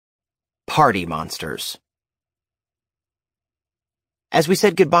Party monsters. As we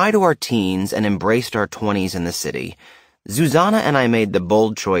said goodbye to our teens and embraced our 20s in the city, Susanna and I made the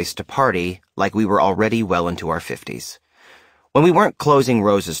bold choice to party like we were already well into our 50s. When we weren't closing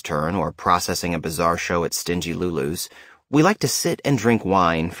Rose's turn or processing a bizarre show at Stingy Lulu's, we liked to sit and drink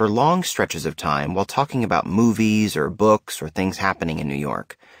wine for long stretches of time while talking about movies or books or things happening in New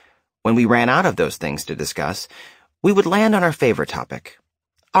York. When we ran out of those things to discuss, we would land on our favorite topic,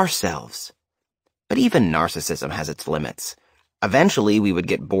 ourselves. But even narcissism has its limits. Eventually, we would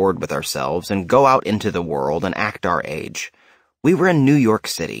get bored with ourselves and go out into the world and act our age. We were in New York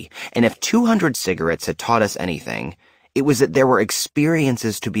City, and if 200 cigarettes had taught us anything, it was that there were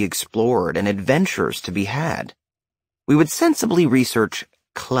experiences to be explored and adventures to be had. We would sensibly research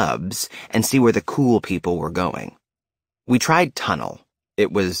clubs and see where the cool people were going. We tried Tunnel.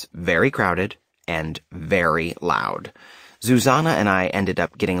 It was very crowded and very loud. Susanna and I ended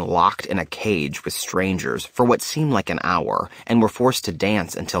up getting locked in a cage with strangers for what seemed like an hour and were forced to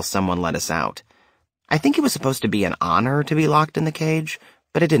dance until someone let us out. I think it was supposed to be an honor to be locked in the cage,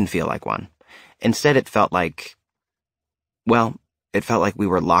 but it didn't feel like one. Instead, it felt like we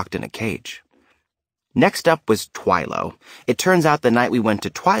were locked in a cage. Next up was Twilo. It turns out the night we went to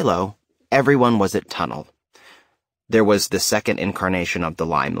Twilo, everyone was at Tunnel. There was the second incarnation of the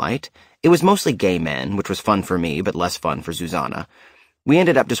Limelight. It was mostly gay men, which was fun for me, but less fun for Susanna. We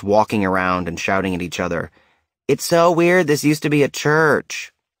ended up just walking around and shouting at each other, "It's so weird, this used to be a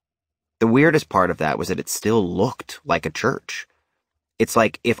church." The weirdest part of that was that it still looked like a church. It's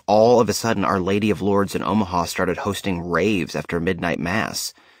like if all of a sudden Our Lady of Lourdes in Omaha started hosting raves after midnight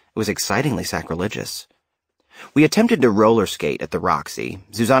mass. It was excitingly sacrilegious. We attempted to roller skate at the Roxy.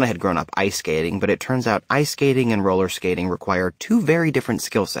 Susanna had grown up ice skating, but it turns out ice skating and roller skating require two very different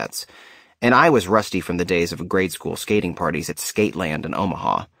skill sets, and I was rusty from the days of grade school skating parties at Skateland in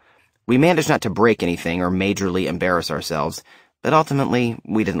Omaha. We managed not to break anything or majorly embarrass ourselves, but ultimately,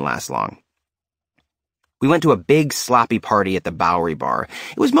 we didn't last long. We went to a big, sloppy party at the Bowery Bar.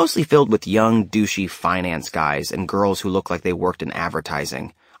 It was mostly filled with young, douchey finance guys and girls who looked like they worked in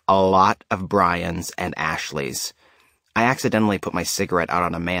advertising. A lot of Brians and Ashleys. I accidentally put my cigarette out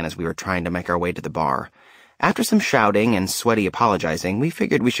on a man as we were trying to make our way to the bar. After some shouting and sweaty apologizing, we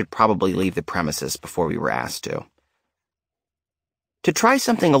figured we should probably leave the premises before we were asked to. To try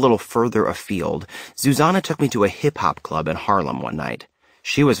something a little further afield, Susanna took me to a hip-hop club in Harlem one night.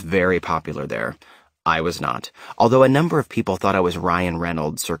 She was very popular there. I was not, although a number of people thought I was Ryan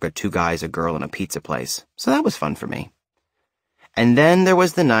Reynolds circa Two Guys, a Girl, and a Pizza Place, so that was fun for me. And then there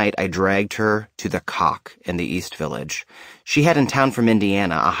was the night I dragged her to the Cock in the East Village. She had in town from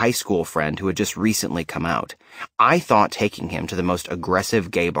Indiana a high school friend who had just recently come out. I thought taking him to the most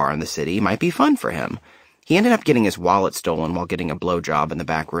aggressive gay bar in the city might be fun for him. He ended up getting his wallet stolen while getting a blowjob in the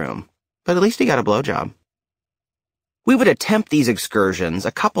back room. But at least he got a blowjob. We would attempt these excursions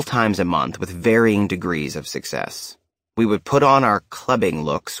a couple times a month with varying degrees of success. We would put on our clubbing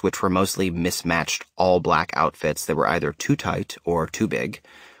looks, which were mostly mismatched all-black outfits that were either too tight or too big,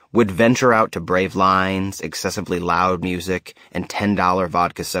 would venture out to brave lines, excessively loud music, and $10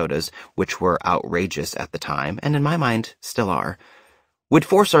 vodka sodas, which were outrageous at the time, and in my mind, still are. Would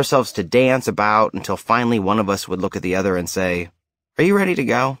force ourselves to dance about until finally one of us would look at the other and say, "Are you ready to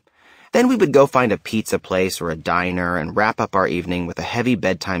go?" Then we would go find a pizza place or a diner and wrap up our evening with a heavy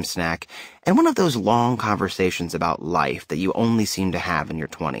bedtime snack and one of those long conversations about life that you only seem to have in your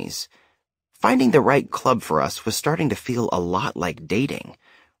 20s. Finding the right club for us was starting to feel a lot like dating.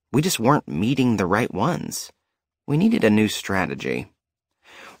 We just weren't meeting the right ones. We needed a new strategy.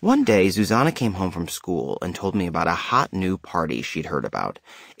 One day, Susanna came home from school and told me about a hot new party she'd heard about.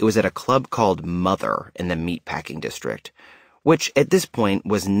 It was at a club called Mother in the Meatpacking District, which at this point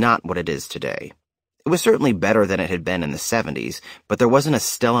was not what it is today. It was certainly better than it had been in the 70s, but there wasn't a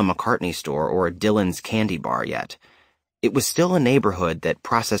Stella McCartney store or a Dylan's candy bar yet. It was still a neighborhood that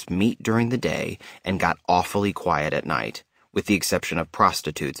processed meat during the day and got awfully quiet at night, with the exception of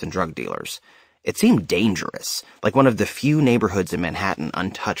prostitutes and drug dealers. It seemed dangerous, like one of the few neighborhoods in Manhattan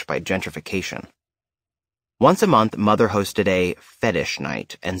untouched by gentrification. Once a month, Mother hosted a fetish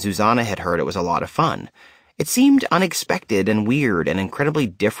night, and Susanna had heard it was a lot of fun. It seemed unexpected and weird and incredibly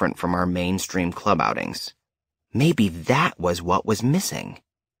different from our mainstream club outings. Maybe that was what was missing.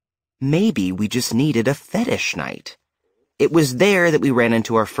 Maybe we just needed a fetish night. It was there that we ran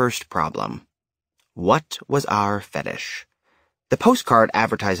into our first problem. What was our fetish? The postcard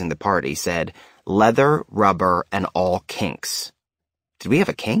advertising the party said, "Leather, rubber, and all kinks." Did we have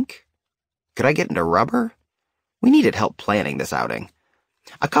a kink? Could I get into rubber? We needed help planning this outing.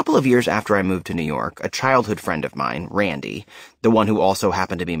 A couple of years after I moved to New York, a childhood friend of mine, Randy, the one who also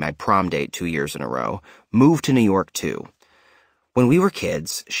happened to be my prom date 2 years in a row, moved to New York too. When we were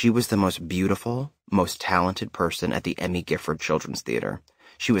kids, she was the most beautiful, most talented person at the Emmy Gifford Children's Theater.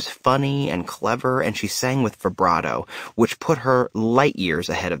 She was funny and clever, and she sang with vibrato, which put her light years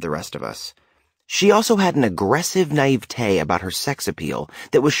ahead of the rest of us. She also had an aggressive naivete about her sex appeal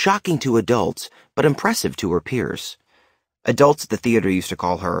that was shocking to adults, but impressive to her peers. Adults at the theater used to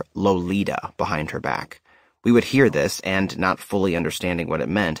call her Lolita behind her back. We would hear this and, not fully understanding what it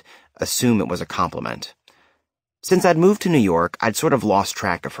meant, assume it was a compliment. Since I'd moved to New York, I'd sort of lost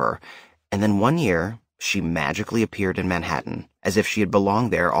track of her, and then one year, she magically appeared in Manhattan, as if she had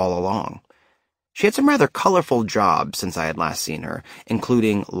belonged there all along. She had some rather colorful jobs since I had last seen her,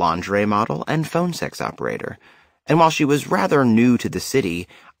 including lingerie model and phone sex operator. And while she was rather new to the city,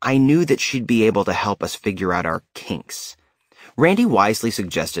 I knew that she'd be able to help us figure out our kinks. Randy wisely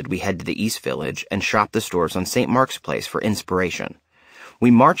suggested we head to the East Village and shop the stores on St. Mark's Place for inspiration.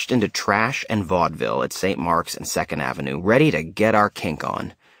 We marched into trash and vaudeville at St. Mark's and 2nd Avenue, ready to get our kink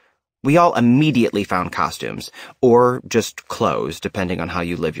on. We all immediately found costumes, or just clothes, depending on how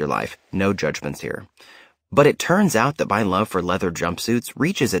you live your life. No judgments here. But it turns out that my love for leather jumpsuits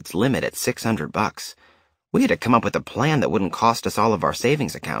reaches its limit at $600. We had to come up with a plan that wouldn't cost us all of our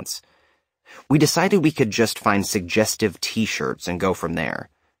savings accounts. We decided we could just find suggestive t-shirts and go from there.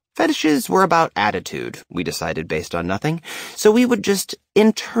 Fetishes were about attitude, we decided based on nothing, so we would just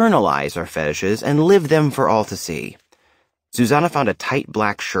internalize our fetishes and live them for all to see. Susanna found a tight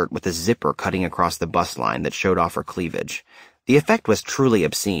black shirt with a zipper cutting across the bust line that showed off her cleavage. The effect was truly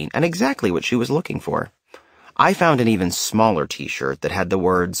obscene and exactly what she was looking for. I found an even smaller t-shirt that had the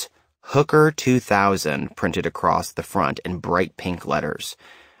words Hooker 2000 printed across the front in bright pink letters.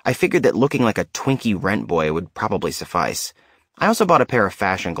 I figured that looking like a Twinkie rent boy would probably suffice. I also bought a pair of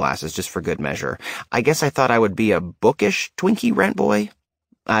fashion glasses just for good measure. I guess I thought I would be a bookish Twinkie rent boy?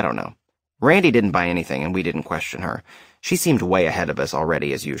 I don't know. Randy didn't buy anything and we didn't question her. She seemed way ahead of us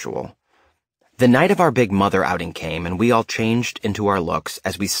already as usual. The night of our big mother outing came and we all changed into our looks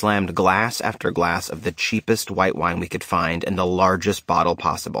as we slammed glass after glass of the cheapest white wine we could find in the largest bottle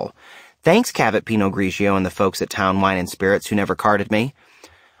possible. Thanks, Cavett Pinot Grigio and the folks at Town Wine and Spirits who never carded me.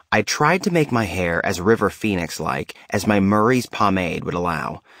 I tried to make my hair as River Phoenix-like as my Murray's pomade would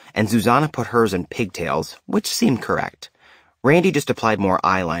allow, and Susanna put hers in pigtails, which seemed correct. Randy just applied more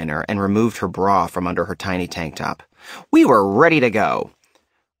eyeliner and removed her bra from under her tiny tank top. We were ready to go.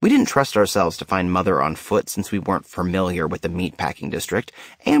 We didn't trust ourselves to find Mother on foot since we weren't familiar with the meatpacking district,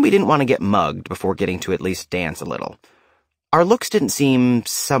 and we didn't want to get mugged before getting to at least dance a little. Our looks didn't seem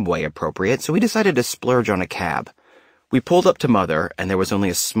subway appropriate, so we decided to splurge on a cab. We pulled up to Mother, and there was only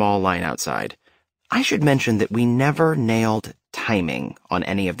a small line outside. I should mention that we never nailed timing on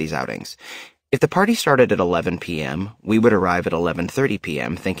any of these outings. If the party started at 11 p.m., we would arrive at 11:30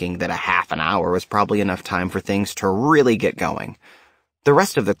 p.m., thinking that a half an hour was probably enough time for things to really get going. The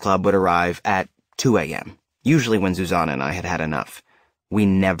rest of the club would arrive at 2 a.m., usually when Susanna and I had had enough. We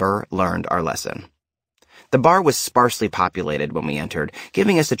never learned our lesson. The bar was sparsely populated when we entered,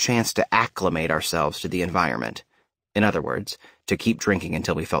 giving us a chance to acclimate ourselves to the environment. In other words, to keep drinking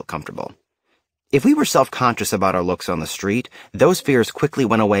until we felt comfortable. If we were self-conscious about our looks on the street, those fears quickly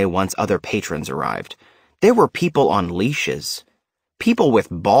went away once other patrons arrived. There were people on leashes. People with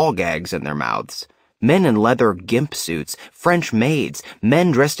ball gags in their mouths. Men in leather gimp suits, French maids,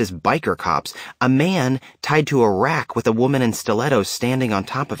 men dressed as biker cops, a man tied to a rack with a woman in stilettos standing on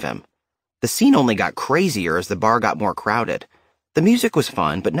top of him. The scene only got crazier as the bar got more crowded. The music was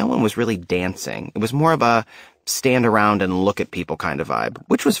fun, but no one was really dancing. It was more of a stand around and look at people kind of vibe,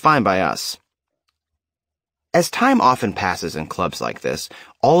 which was fine by us. As time often passes in clubs like this,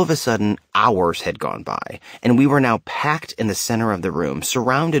 all of a sudden hours had gone by, and we were now packed in the center of the room,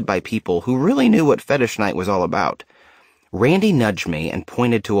 surrounded by people who really knew what fetish night was all about. Randy nudged me and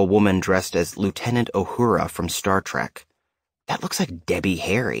pointed to a woman dressed as Lieutenant Uhura from Star Trek. "That looks like Debbie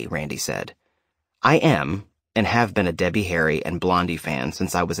Harry," Randy said. I am, and have been a Debbie Harry and Blondie fan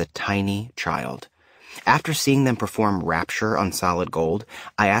since I was a tiny child. After seeing them perform Rapture on Solid Gold,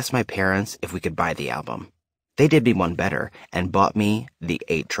 I asked my parents if we could buy the album. They did me one better and bought me the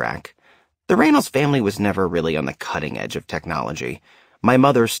 8-track. The Rannells family was never really on the cutting edge of technology. My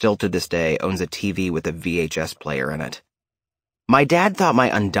mother still to this day owns a TV with a VHS player in it. My dad thought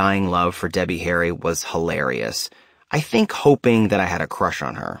my undying love for Debbie Harry was hilarious, I think hoping that I had a crush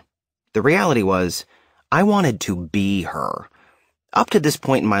on her. The reality was, I wanted to be her. Up to this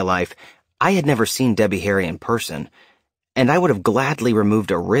point in my life, I had never seen Debbie Harry in person, and I would have gladly removed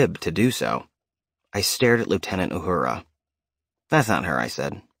a rib to do so. I stared at Lieutenant Uhura. That's not her, I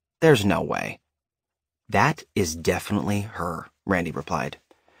said. There's no way. That is definitely her, Randy replied.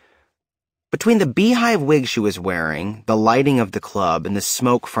 Between the beehive wig she was wearing, the lighting of the club, and the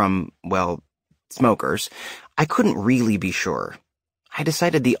smoke from, well, smokers, I couldn't really be sure. I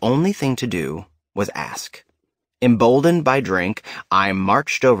decided the only thing to do was ask. Emboldened by drink, I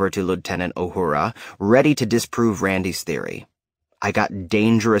marched over to Lieutenant Uhura, ready to disprove Randy's theory. I got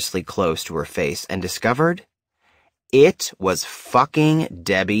dangerously close to her face and discovered it was fucking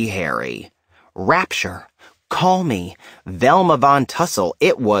Debbie Harry. Rapture. Call me. Velma Von Tussle.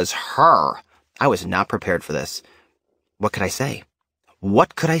 It was her. I was not prepared for this. What could I say?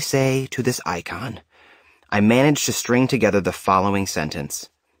 What could I say to this icon? I managed to string together the following sentence.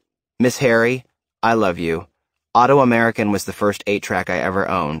 Miss Harry, I love you. Auto-American was the first 8-track I ever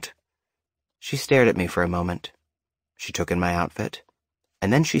owned. She stared at me for a moment. She took in my outfit.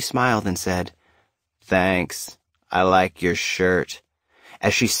 And then she smiled and said, Thanks. I like your shirt.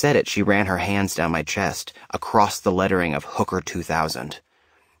 As she said it, she ran her hands down my chest, across the lettering of Hooker 2000.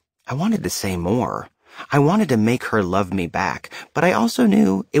 I wanted to say more. I wanted to make her love me back, but I also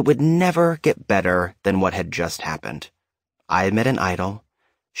knew it would never get better than what had just happened. I had met an idol.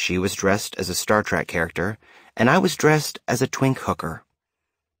 She was dressed as a Star Trek character, and I was dressed as a twink hooker.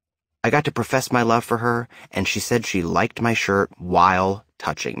 I got to profess my love for her, and she said she liked my shirt while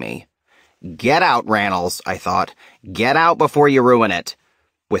touching me. Get out, Rannells, I thought. Get out before you ruin it.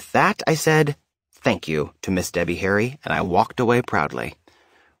 With that, I said, thank you to Miss Debbie Harry, and I walked away proudly.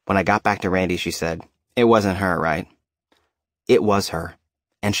 When I got back to Randy, she said, It wasn't her, right? It was her,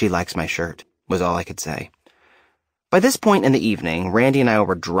 and she likes my shirt, was all I could say. By this point in the evening, Randy and I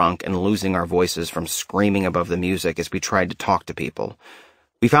were drunk and losing our voices from screaming above the music as we tried to talk to people.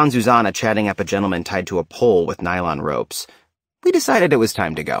 We found Susanna chatting up a gentleman tied to a pole with nylon ropes. We decided it was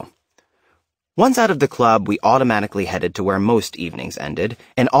time to go. Once out of the club, we automatically headed to where most evenings ended,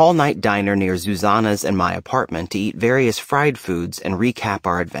 an all-night diner near Susanna's and my apartment to eat various fried foods and recap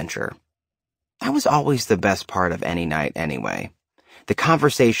our adventure. That was always the best part of any night anyway. The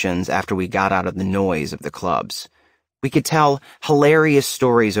conversations after we got out of the noise of the clubs. We could tell hilarious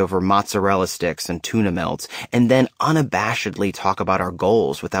stories over mozzarella sticks and tuna melts, and then unabashedly talk about our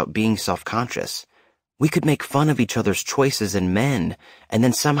goals without being self-conscious. We could make fun of each other's choices in men, and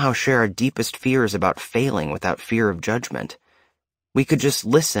then somehow share our deepest fears about failing without fear of judgment. We could just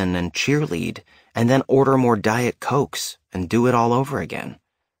listen and cheerlead, and then order more Diet Cokes, and do it all over again.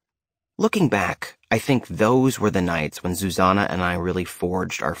 Looking back, I think those were the nights when Susanna and I really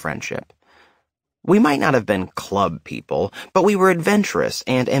forged our friendship. We might not have been club people, but we were adventurous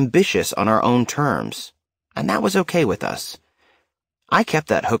and ambitious on our own terms, and that was okay with us. I kept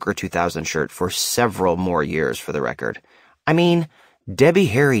that Hooker 2000 shirt for several more years, for the record. I mean, Debbie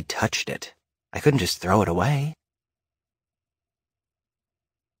Harry touched it. I couldn't just throw it away.